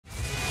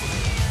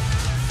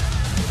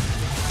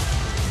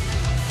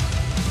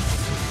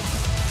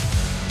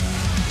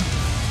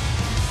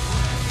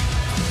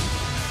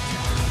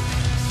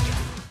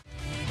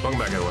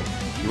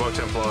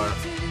Templar,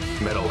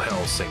 Metal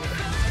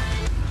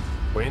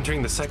Hellsinger. We're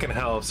entering the second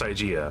hell of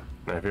Stygia.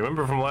 Now, if you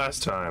remember from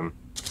last time,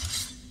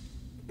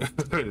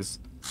 this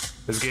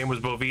game was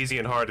both easy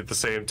and hard at the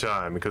same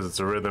time because it's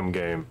a rhythm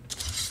game.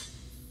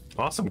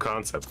 Awesome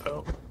concept,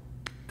 though.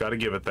 Gotta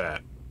give it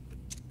that.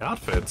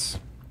 Outfits.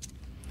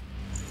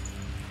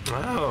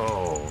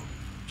 Oh.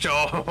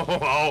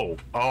 Oh,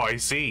 I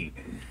see.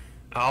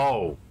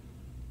 Oh.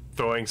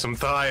 Throwing some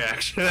thigh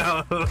action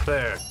out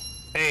there.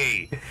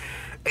 Hey.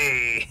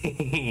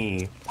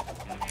 Hey.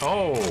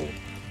 Oh.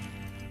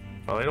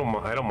 Oh, I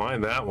don't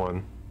mind that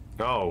one.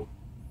 Oh.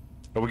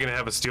 Are we gonna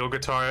have a steel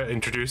guitar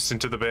introduced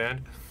into the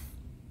band?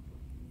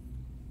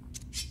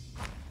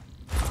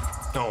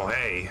 Oh,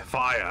 hey,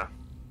 fire.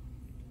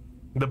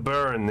 The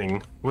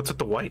burning. What's with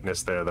the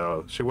whiteness there,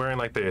 though? Is she wearing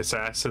like the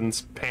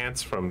assassin's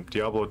pants from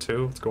Diablo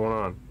 2? What's going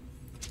on?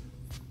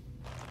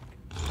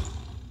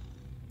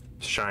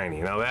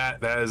 Shiny. Now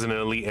that is an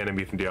elite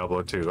enemy from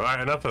Diablo 2. All right,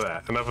 enough of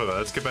that. Enough of that.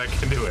 Let's get back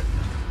into it.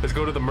 Let's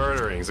go to the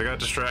murderings. I got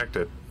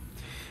distracted.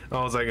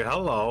 I was like,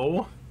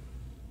 hello.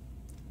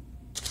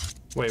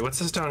 Wait, what's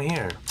this down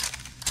here?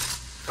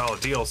 Oh,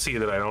 DLC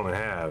that I don't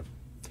have.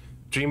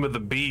 Dream of the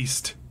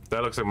Beast.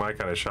 That looks like my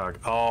kind of shock.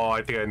 Oh,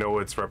 I think I know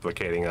what it's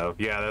replicating of.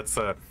 Yeah, that's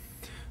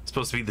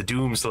supposed to be the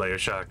Doomslayer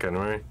shotgun,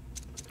 right?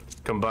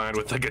 Combined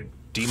with like a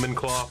demon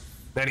claw.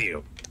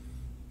 Anywho,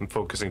 I'm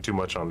focusing too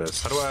much on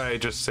this. How do I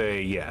just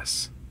say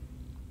yes?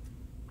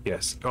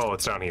 Yes. Oh,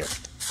 it's down here.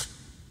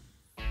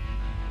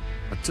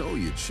 I told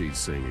you she'd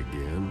sing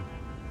again.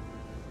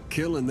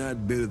 Killing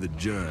that bit of the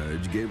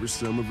judge gave her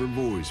some of her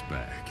voice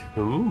back.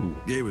 Ooh.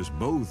 Gave us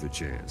both a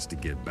chance to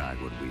get back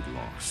what we'd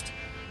lost.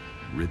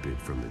 Rip it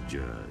from the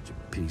judge, a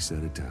piece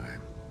at a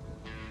time.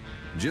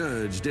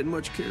 Judge didn't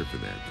much care for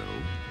that,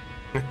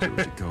 though.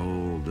 So she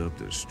called up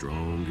the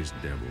strongest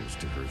devils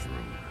to her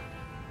throne.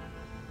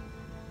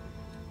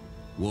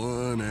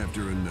 One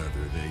after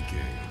another they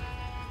came,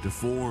 to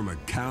form a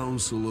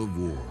council of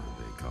war,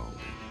 they called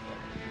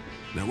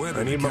it. Now whether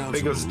I need my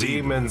biggest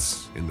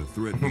demons in the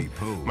threat we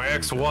pose, my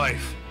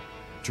ex-wife.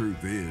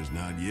 Truth is,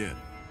 not yet.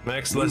 My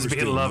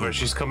ex-lesbian lover,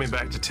 she's coming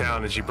back to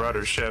town and she brought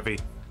her Chevy.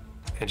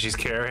 And she's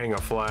carrying a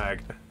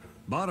flag.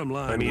 Bottom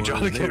line, I need y'all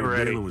to was get they were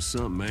ready. dealing with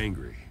something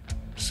angry,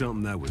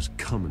 something that was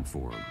coming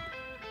for them,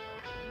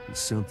 and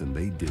something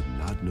they did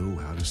not know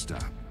how to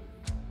stop.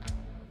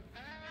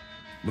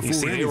 You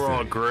see, they were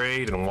all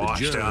grayed and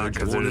washed out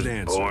because they're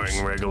just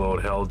boring, regular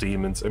old hell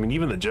demons. I mean,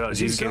 even the judge,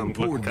 he's getting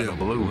looking kind of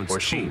blue, or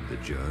she. The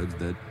judge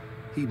that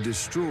he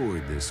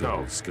destroyed this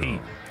old skull.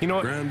 You know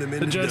what?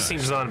 The judge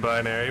seems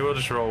non-binary. We'll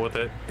just roll with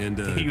it. And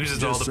he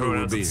uses all the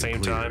pronouns at the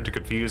same time to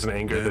confuse and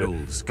anger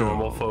the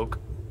normal folk.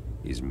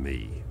 Is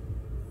me.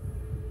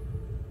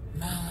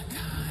 Malachi,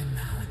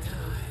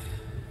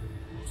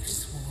 you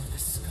swore the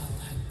skull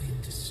had been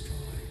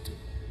destroyed.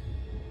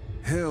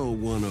 Hell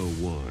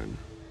 101.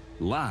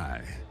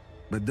 Lie,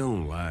 but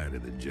don't lie to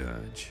the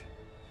judge.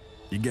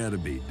 You gotta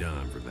be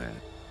done for that.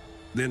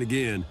 Then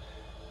again,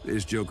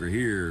 this joker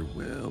here,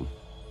 well,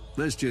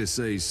 let's just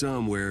say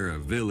somewhere a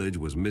village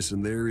was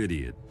missing their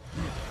idiot.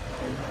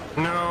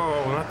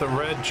 No, not the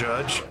red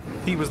judge.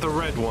 He was the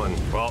red one.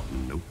 Well,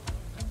 nope.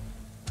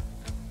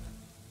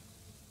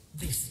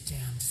 This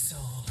damned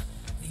soul,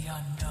 the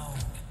unknown,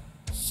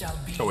 shall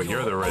be oh wait,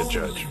 you're the red only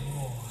judge.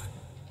 war.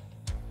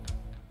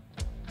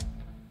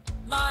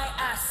 My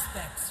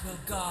aspects will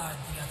guard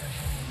the other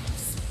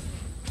hands.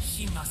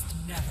 She must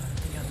never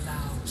be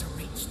allowed to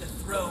reach the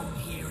throne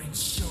here in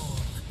Shul.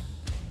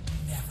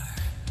 Never.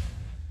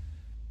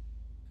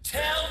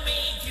 Tell me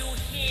you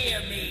hear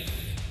me.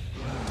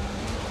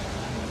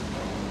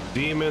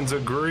 Demons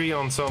agree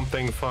on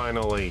something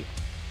finally.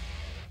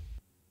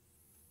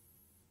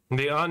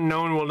 The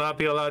unknown will not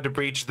be allowed to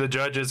breach the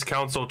judge's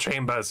council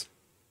chambers.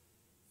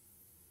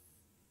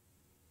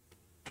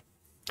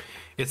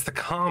 It's the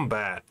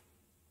combat.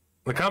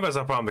 The combat's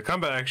not a problem. The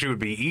combat actually would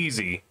be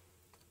easy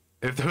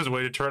if there was a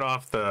way to turn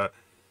off the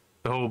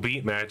whole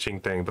beat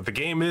matching thing. But the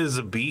game is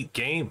a beat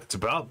game. It's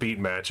about beat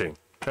matching.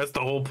 That's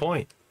the whole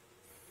point.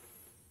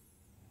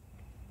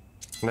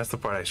 And that's the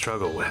part I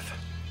struggle with.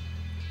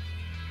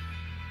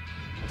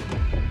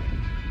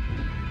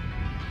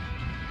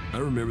 I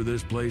remember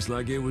this place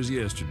like it was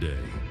yesterday.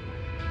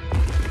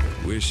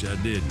 Wish I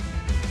didn't.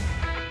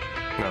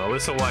 No,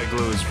 Alyssa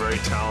Whiteglue is a very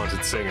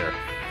talented singer.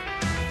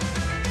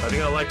 I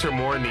think I liked her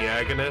more in The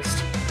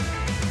Agonist,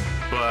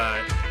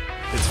 but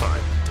it's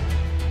fine.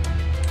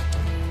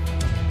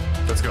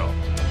 Let's go.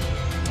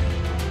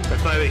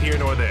 That's neither here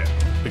nor there,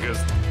 because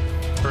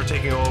her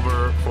taking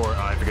over for,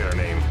 I forget her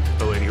name,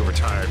 the lady who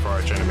retired for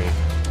Arch Enemy.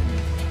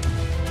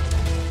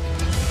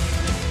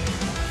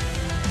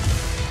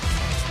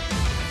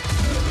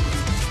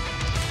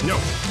 No!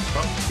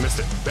 Oh, missed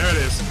it. There it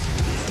is.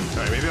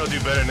 Alright, maybe I'll do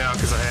better now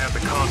because I have the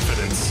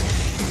confidence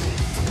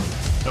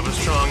of a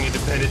strong,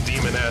 independent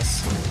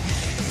demoness.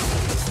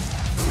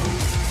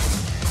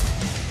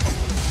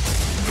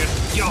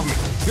 Get off me!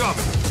 Get off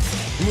me!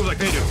 You move like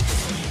they do.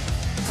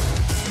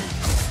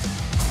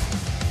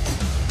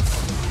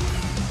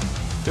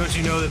 Don't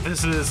you know that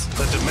this is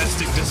a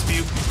domestic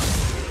dispute?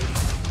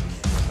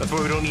 That's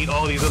why we don't need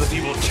all these other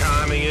people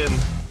chiming in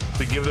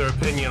to give their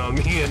opinion on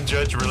me and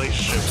Judge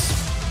relationships.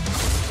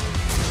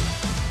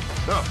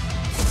 Oh.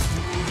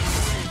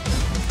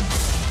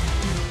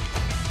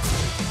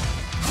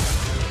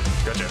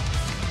 Gotcha.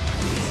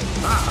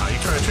 Ah, you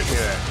trying to trick me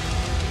there.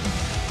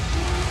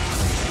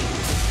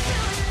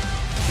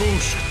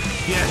 Boosh.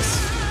 Yes.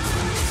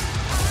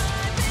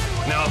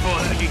 Now if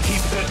I can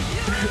keep it,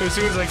 as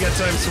soon as I get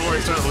time sword, I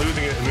start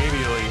losing it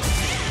immediately.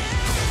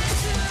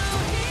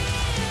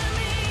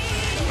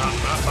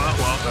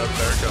 Well,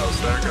 there it goes,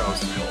 there it goes.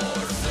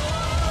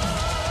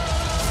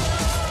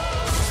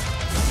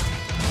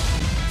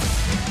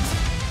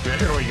 Yeah,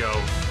 here we go.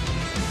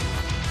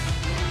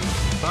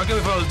 Not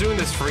gonna, if I was doing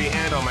this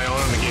freehand on my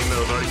own in the game that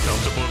I was already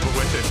comfortable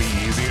with, it'd be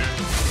easier.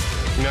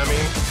 You know what I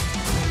mean?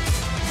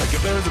 Like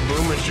if there was a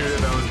boomer shooter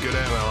that I was good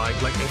at and I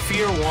like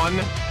Fear 1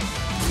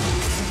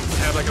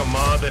 had like a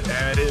mod that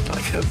added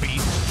like a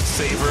beat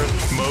saber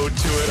mode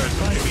to it, I'd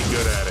probably be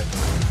good at it.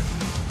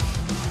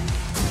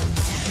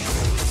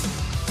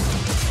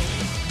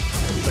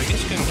 I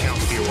guess you didn't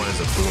count Fear 1 as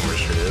a boomer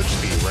shooter, it would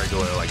just be a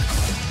regular like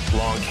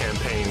long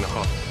campaign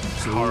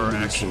horror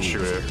action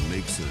shooter.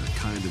 Makes a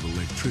kind of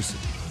electricity.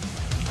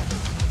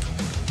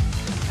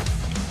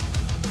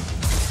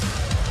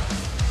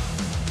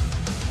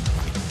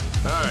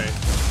 Alright.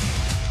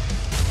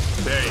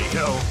 There you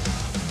go.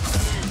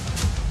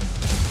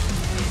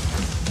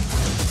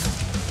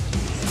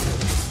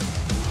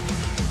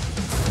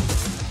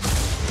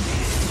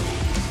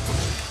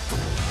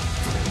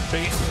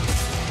 Big it.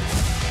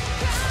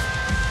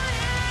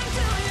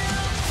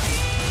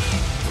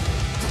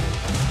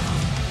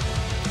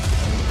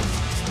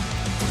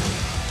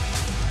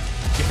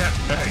 Yeah,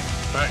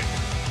 alright.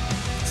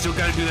 Still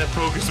gotta do that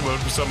focus mode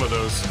for some of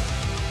those.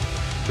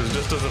 Because it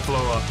just doesn't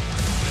flow up.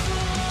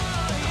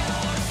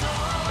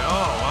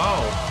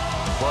 Oh.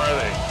 Where are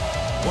they?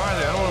 Why are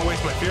they? I don't want to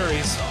waste my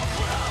furies.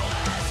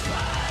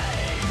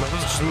 Am I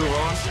supposed to just move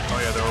on? Oh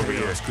yeah, they're over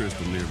here.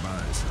 Crystal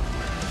nearby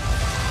somewhere.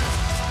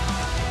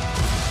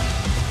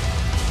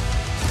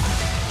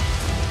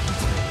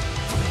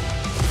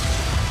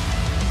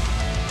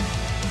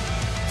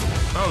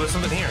 Oh, there's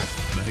something here.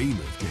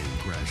 Behemoth came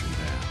crashing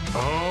down. Oh.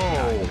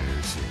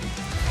 Nightmare City.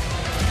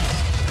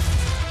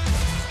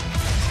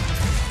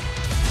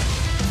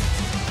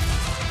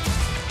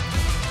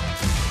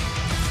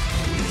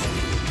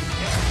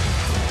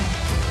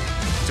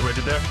 See what I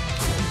did there?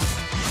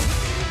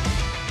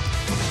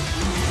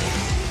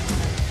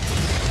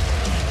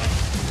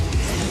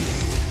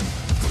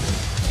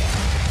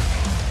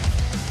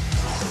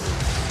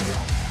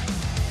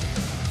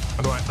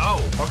 How do I? Oh,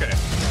 okay.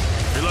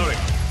 Reloading.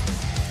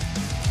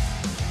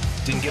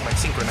 Didn't get my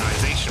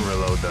synchronization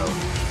reload though.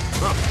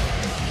 Oh.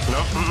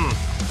 No,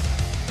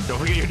 Don't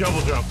forget your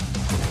double jump.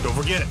 Don't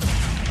forget it.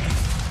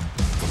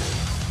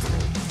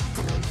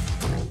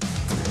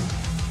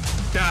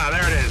 Ah,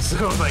 there it is.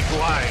 I was like,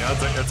 why? I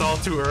was like, it's all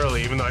too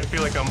early, even though I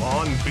feel like I'm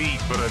on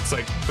beat, but it's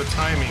like the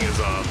timing is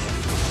off.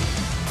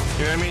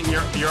 You know what I mean?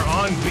 You're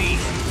on beat.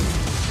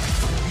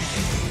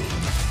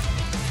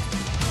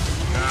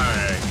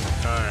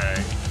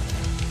 Alright.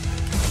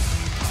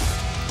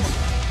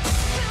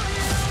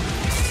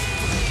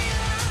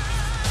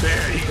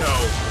 There you go.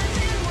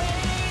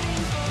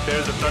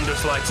 There's the thunder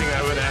slicing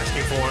I've been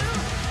asking for. I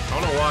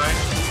don't know why.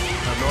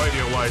 I have no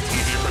idea why it's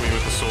easier for me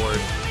with the sword.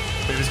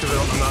 Maybe it's because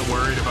I'm not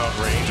worried about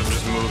range. I'm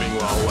just moving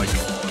while, like,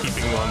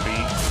 keeping on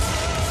beat.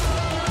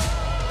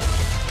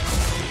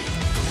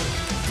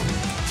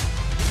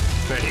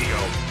 There you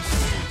go.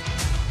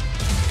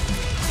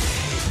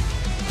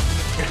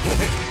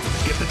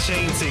 Get the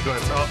chain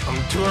sequence. Oh, I'm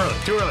too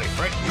early,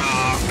 right?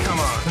 Oh, come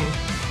on.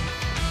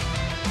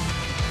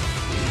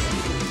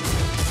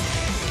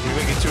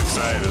 Maybe I get too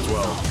excited as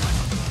well.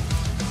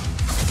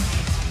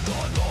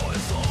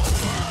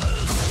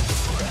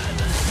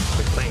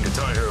 Like playing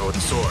Guitar Hero with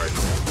a sword.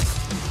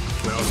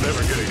 I was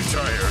never good at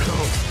Guitar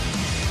Hero.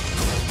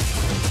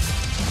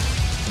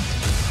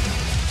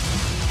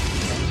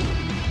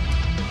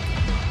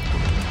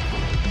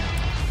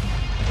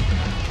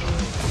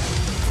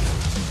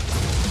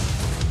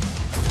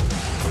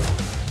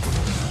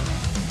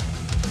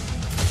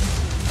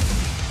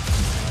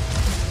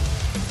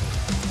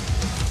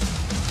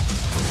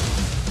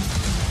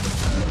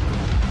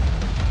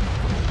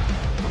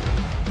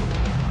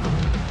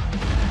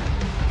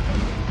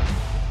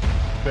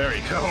 There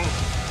you go.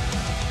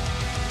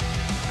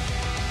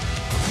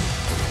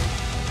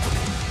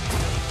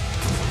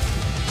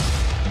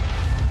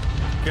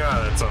 God,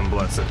 that's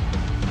unblessed.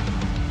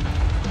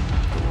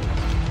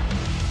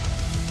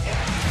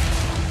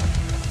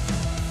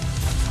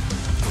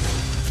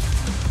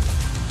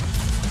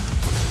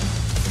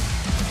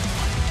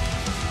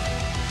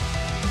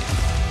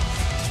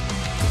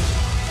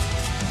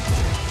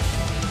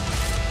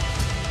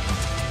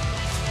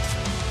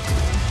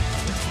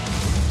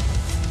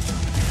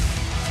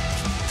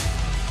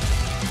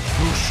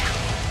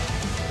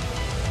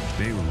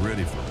 They were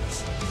ready for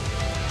us.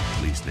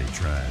 At least they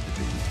tried to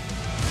be.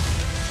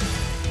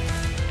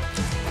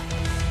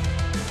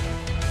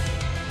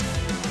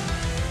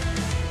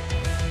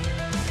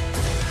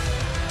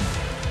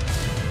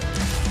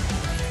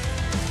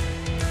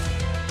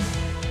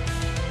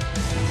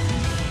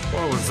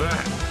 was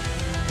that?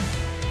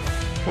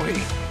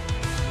 Wait.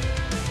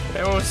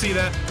 Anyone see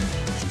that?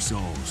 She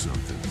saw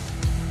something.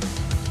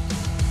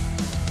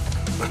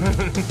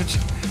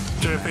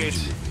 Try to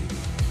page.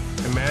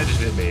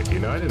 Imagine it, maybe.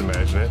 No, I didn't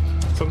imagine it.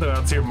 Something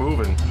out here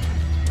moving.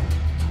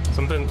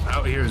 Something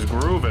out here is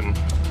grooving.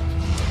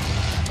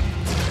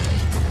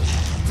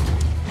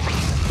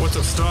 What's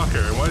a stalker?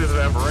 And why does it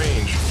have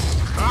range?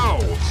 Ow!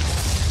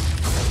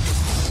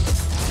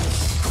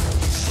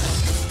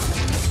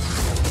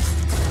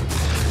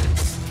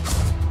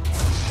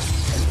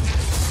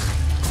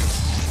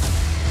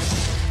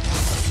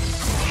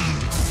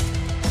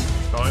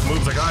 Oh, it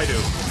moves like I do.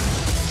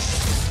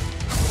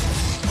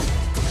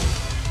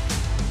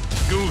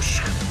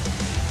 Goosh.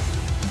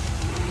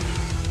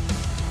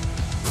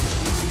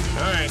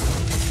 Alright.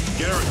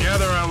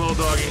 Gather around, little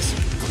doggies.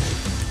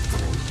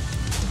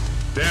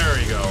 There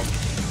we go.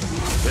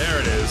 There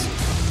it is.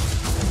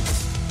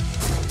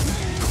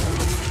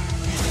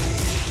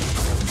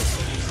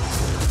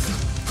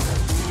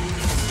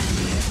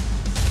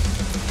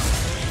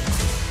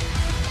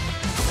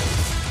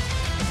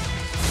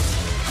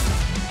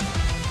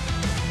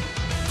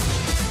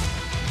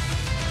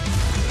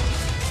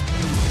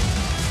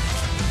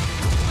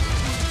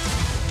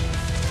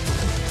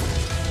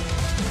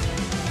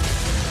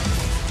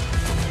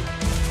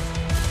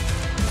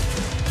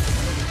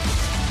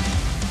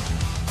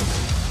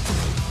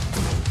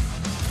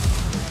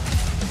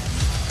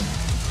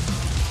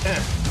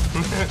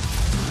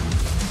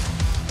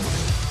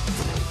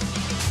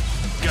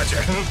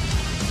 Gotcha.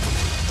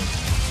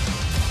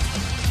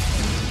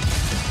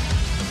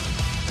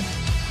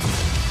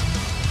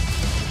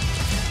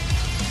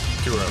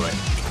 Too early.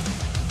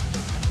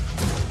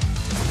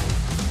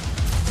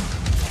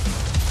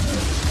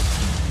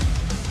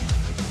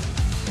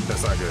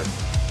 That's not good.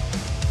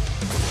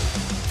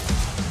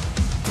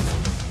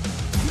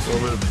 A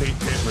little bit of hit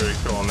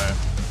recoil on that.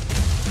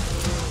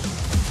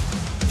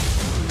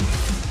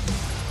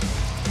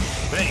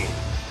 Dang.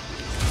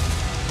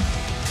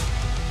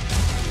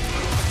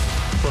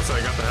 Plus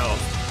I got the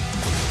health.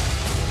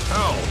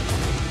 Ow.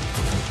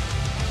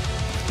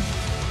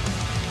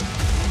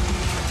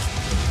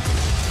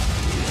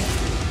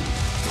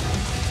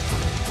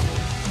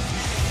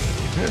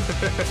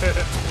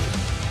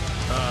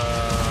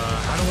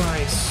 How do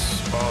I...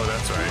 Oh,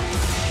 that's right.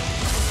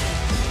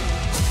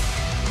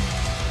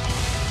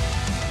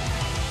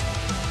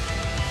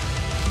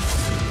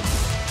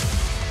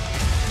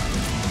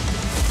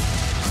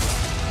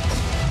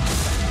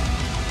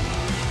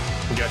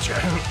 Gotcha.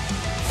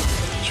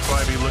 Should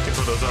probably be looking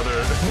for those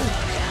other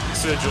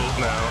sigils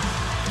now.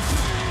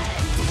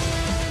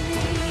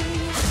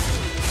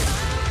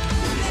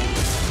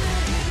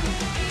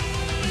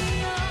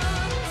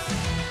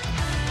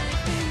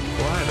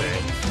 Why are they?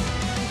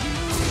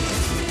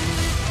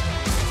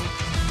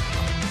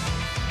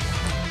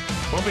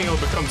 Hoping it'll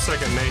become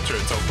second nature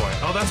at some point.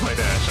 Oh, that's my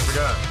dash. I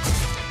forgot.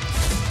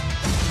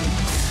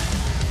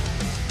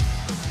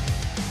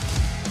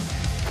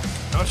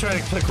 I was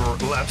trying to click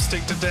left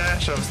stick to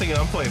dash. I was thinking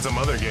I'm playing some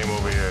other game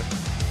over here.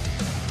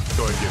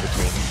 Go ahead, give it to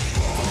me.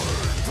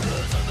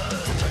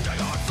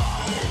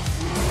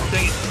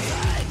 Dang it.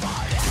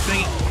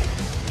 Dang it.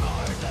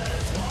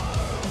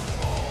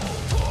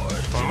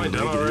 Oh, am I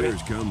done already?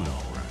 It's coming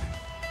all right.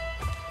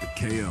 The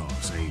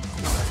chaos ain't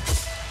quiet.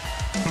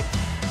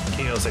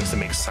 Chaos likes to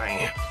make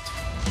sound.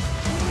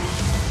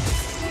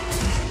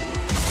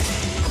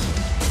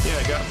 Yeah,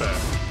 I got that.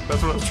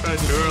 That's what I was trying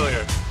to do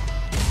earlier.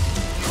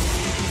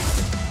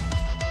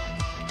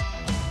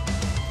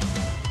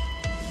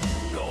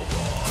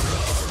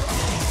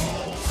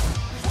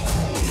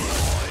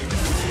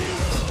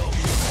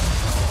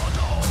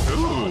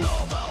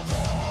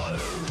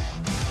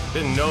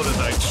 Didn't know that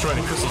like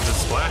destroying crystals did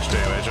splash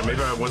damage, or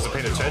maybe I wasn't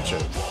paying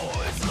attention.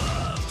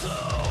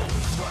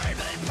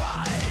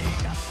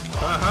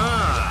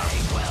 Aha!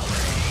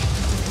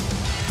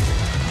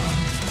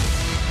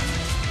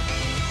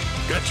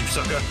 Got you,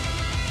 sucker.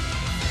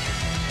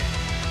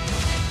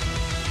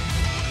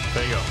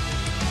 There you go.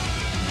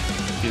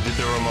 You did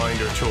the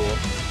reminder tool.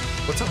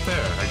 What's up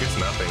there? I guess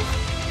nothing.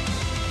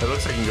 It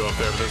looks like you can go up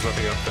there, but there's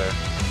nothing up there.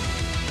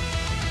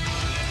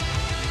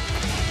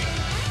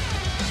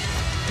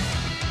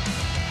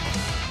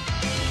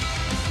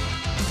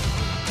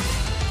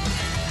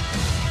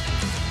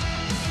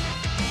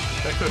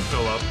 That could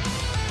fill up,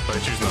 but I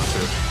choose not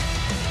to.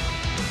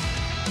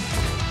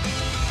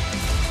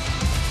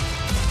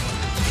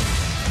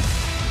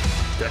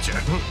 Gotcha.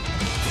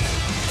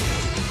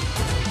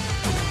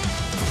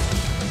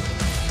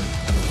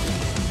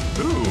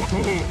 Ooh.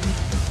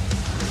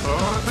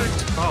 Perfect.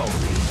 Oh.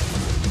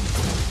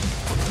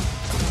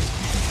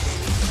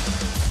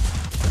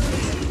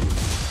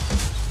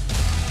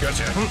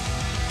 Gotcha.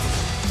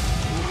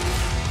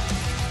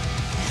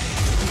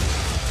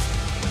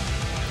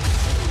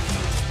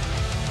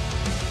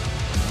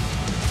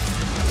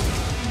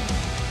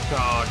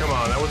 Oh, come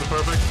on, that wasn't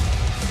perfect.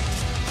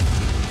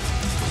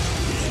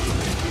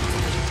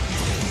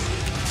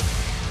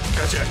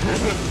 Gotcha.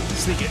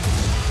 Sneak it.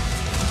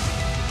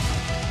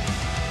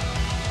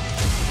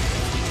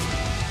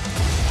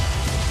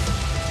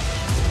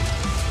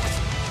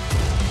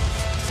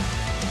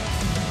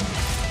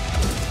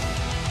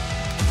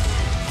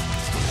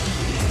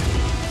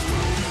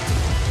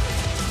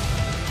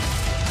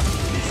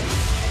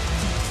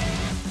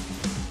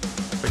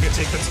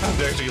 could take the time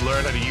to actually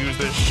learn how to use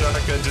this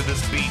shotgun to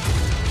this beat.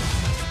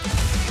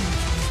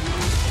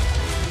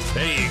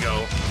 There you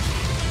go.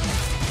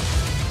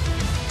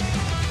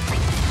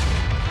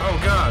 Oh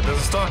god, there's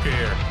a stalker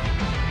here.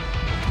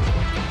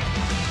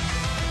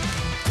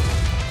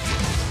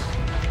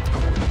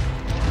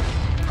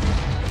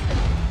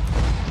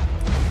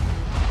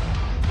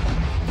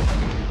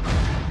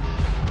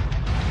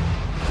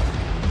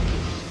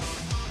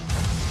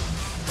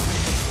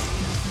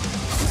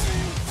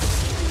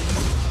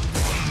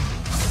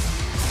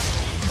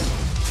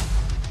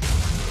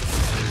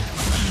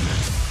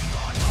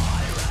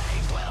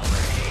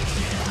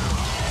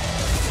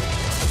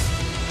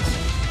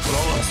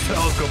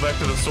 Spells go back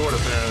to the sword,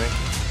 apparently.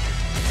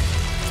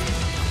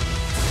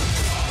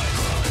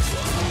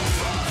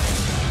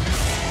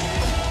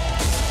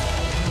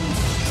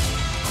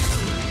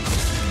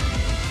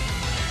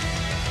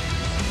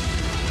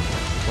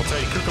 I'll tell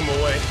you, cook them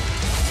away.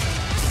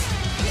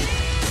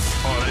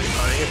 Oh, they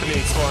hit the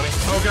knee, spawning.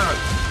 Oh god!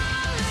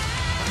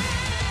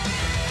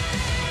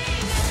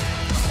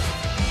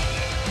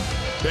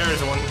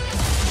 There's one.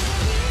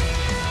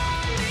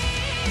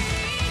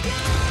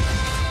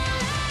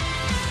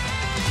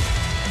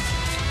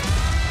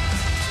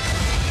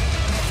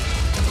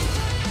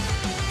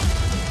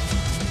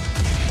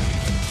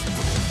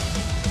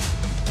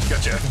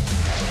 Gotcha.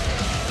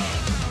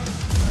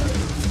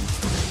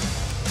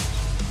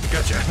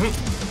 Gotcha.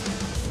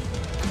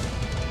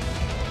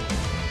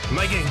 Am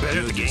I getting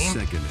better at the game? The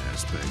second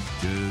aspect,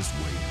 just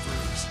wait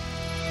first.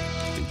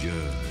 The judge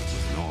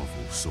is an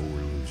awful sore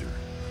loser.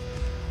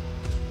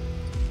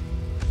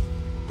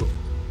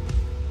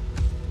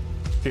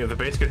 Yeah, the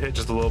base could hit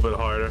just a little bit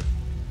harder.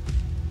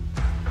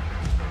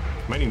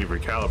 Might need to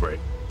recalibrate.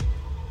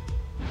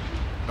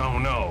 Oh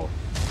no.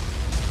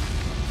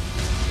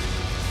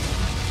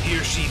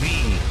 Here she be.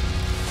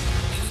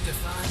 You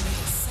defy me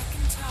a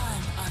second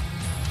time,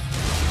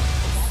 unknown.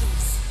 That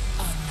is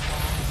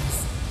unwise.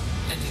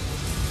 And it will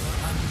be your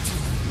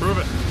undoing. Prove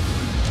it.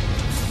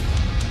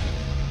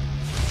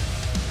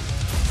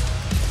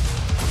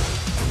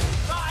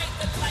 Ride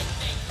the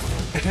lightning!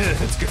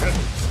 It's good.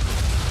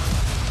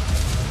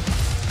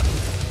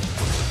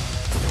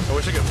 I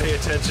wish I could pay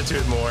attention to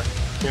it more.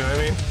 You know what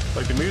I mean?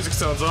 Like, the music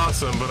sounds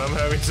awesome, but I'm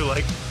having to,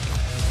 like...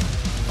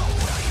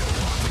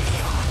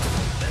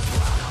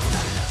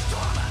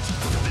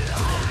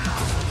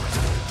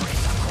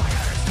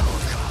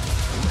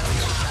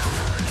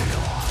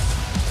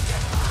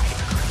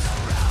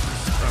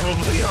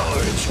 Hopefully y'all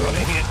are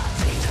enjoying it.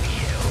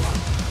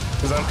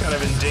 Because I'm kind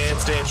of in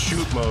dance,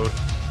 shoot mode.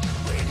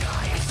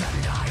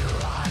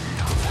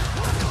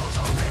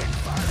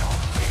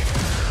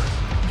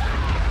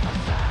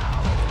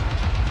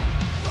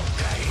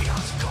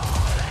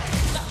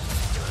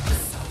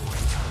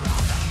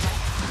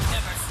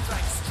 Never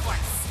strikes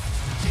twice.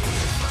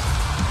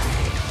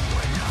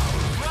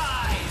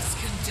 Rise,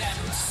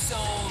 condemned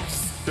souls.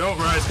 Don't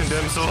rise,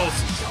 condemned souls.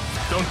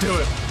 Don't do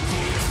it.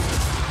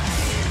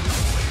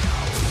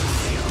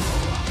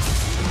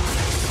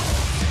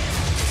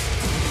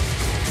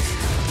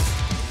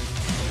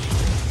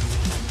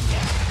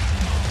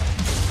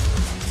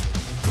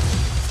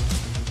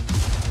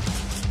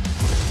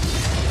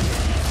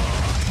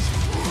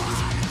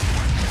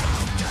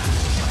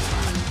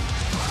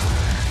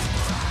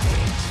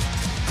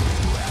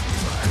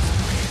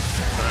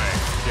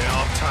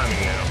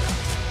 Timing now.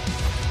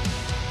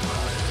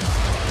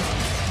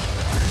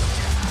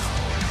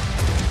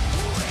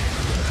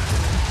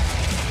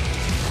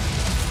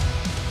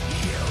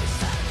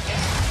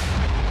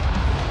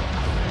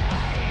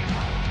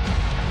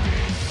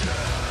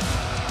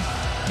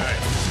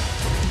 Alright.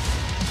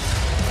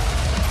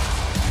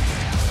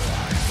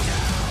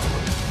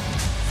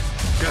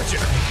 Gotcha.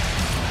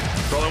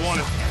 That's all I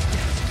wanted.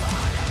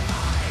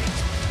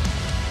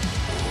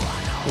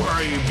 Where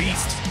are you,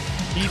 beast?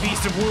 Ye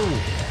beast of Wu.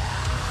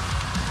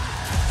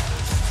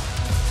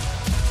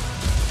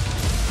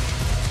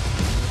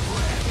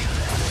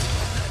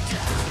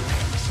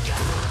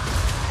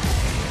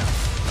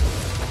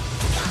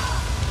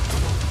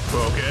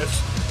 Focus.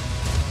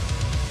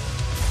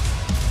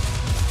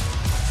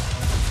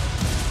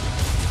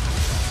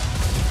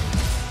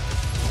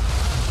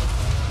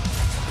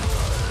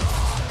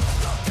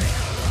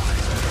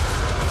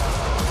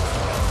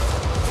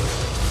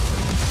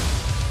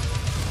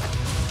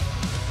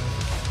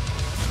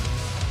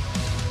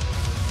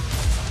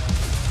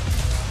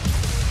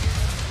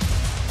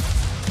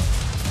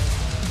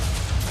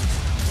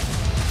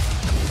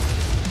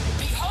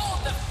 Behold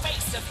the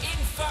face of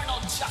infernal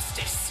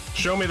justice.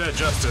 Show me that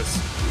justice.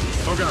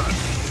 Oh god.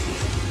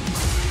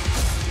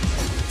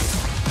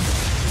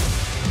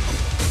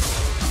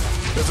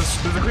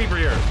 There's a creeper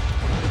here.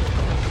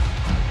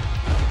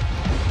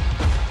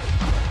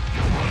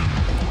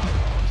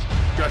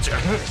 Gotcha.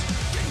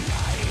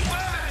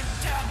 Burn,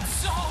 damn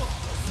soul!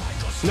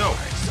 No,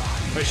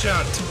 I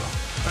shan't.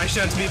 I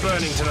shan't be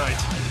burning tonight.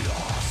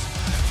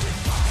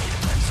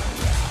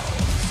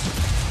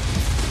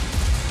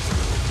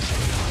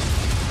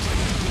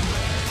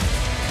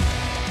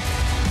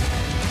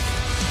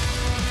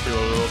 Feel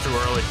a little too too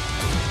early.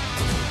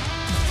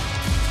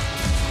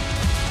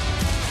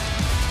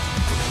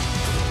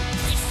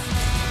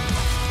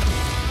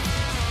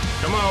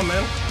 Come on,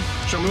 man.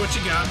 Show me what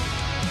you got.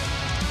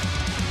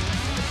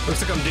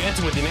 Looks like I'm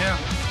dancing with you now.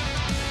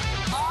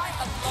 I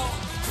alone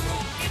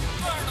control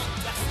infernal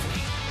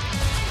destiny.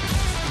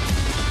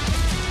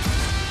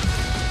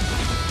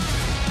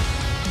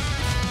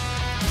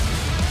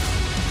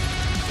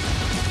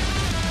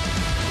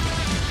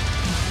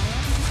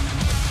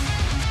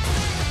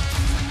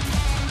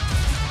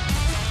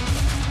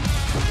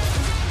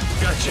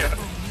 Gotcha.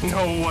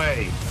 No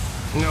way.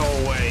 No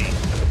way.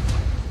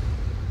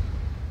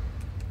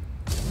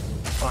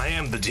 I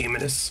am the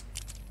demoness.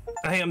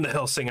 I am the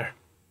Hellsinger.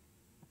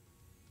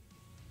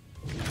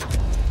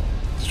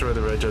 Destroy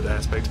the red judge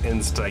aspect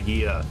in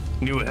Stygia.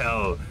 New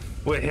hell.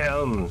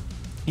 Wilhelm.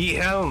 Ye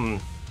helm.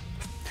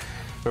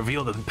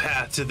 Reveal the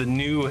path to the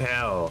new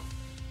hell.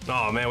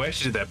 Oh man, we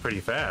actually did that pretty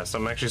fast.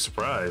 I'm actually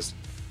surprised.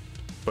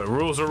 But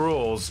rules are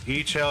rules.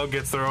 Each hell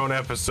gets their own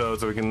episode,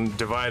 so we can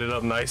divide it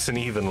up nice and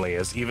evenly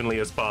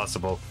as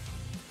possible.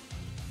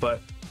 But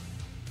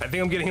I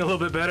think I'm getting a little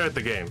bit better at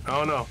the game. I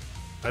don't know.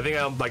 I think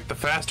I like the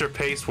faster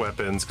paced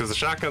weapons, because the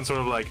shotgun's sort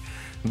of like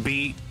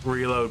beat,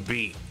 reload,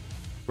 beat,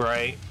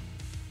 right?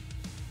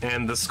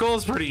 And the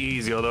skull's pretty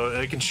easy, although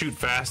it can shoot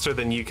faster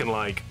than you can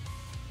like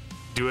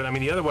do it. I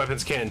mean, the other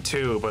weapons can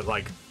too, but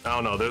like, I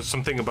don't know, there's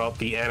something about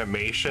the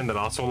animation that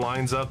also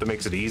lines up that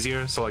makes it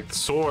easier. So like the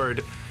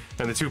sword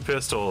and the two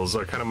pistols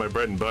are kind of my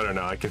bread and butter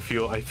now. I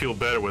feel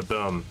better with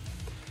them.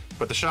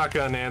 But the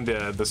shotgun and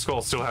the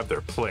skull still have their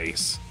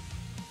place,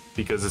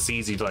 because it's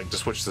easy to like to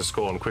switch the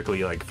skull and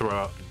quickly like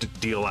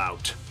dole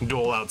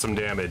out some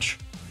damage.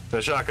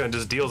 The shotgun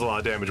just deals a lot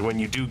of damage when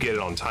you do get it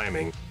on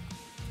timing.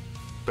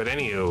 But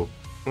anywho,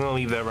 I'm gonna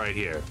leave that right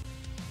here.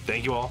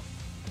 Thank you all.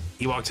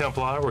 Ewok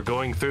Templar, we're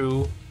going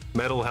through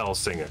Metal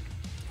Hellsinger.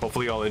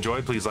 Hopefully y'all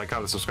enjoyed. Please like,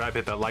 comment, subscribe,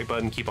 hit that like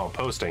button, keep on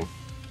posting.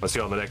 I'll see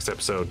you on the next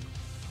episode.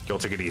 Y'all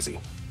take it easy.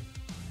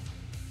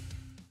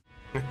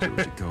 So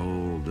she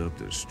called up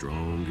the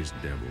strongest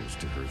devils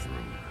to her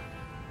throne.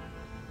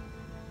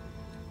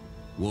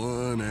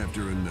 One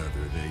after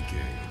another they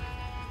came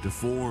to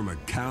form a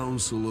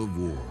council of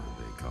war,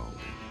 they called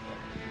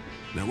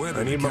it. Now whether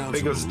I need my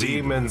biggest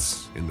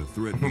demons in the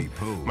threat we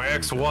pose, my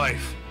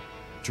ex-wife.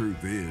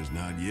 Truth is,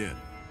 not yet.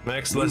 My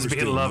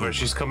ex-lesbian lover,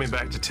 she's coming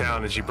back to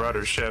town and she brought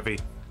her Chevy.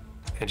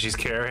 And she's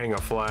carrying a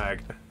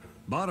flag.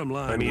 Bottom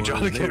line, I need y'all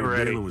to was get they were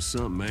ready. dealing with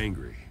something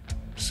angry.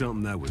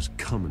 Something that was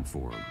coming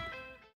for them.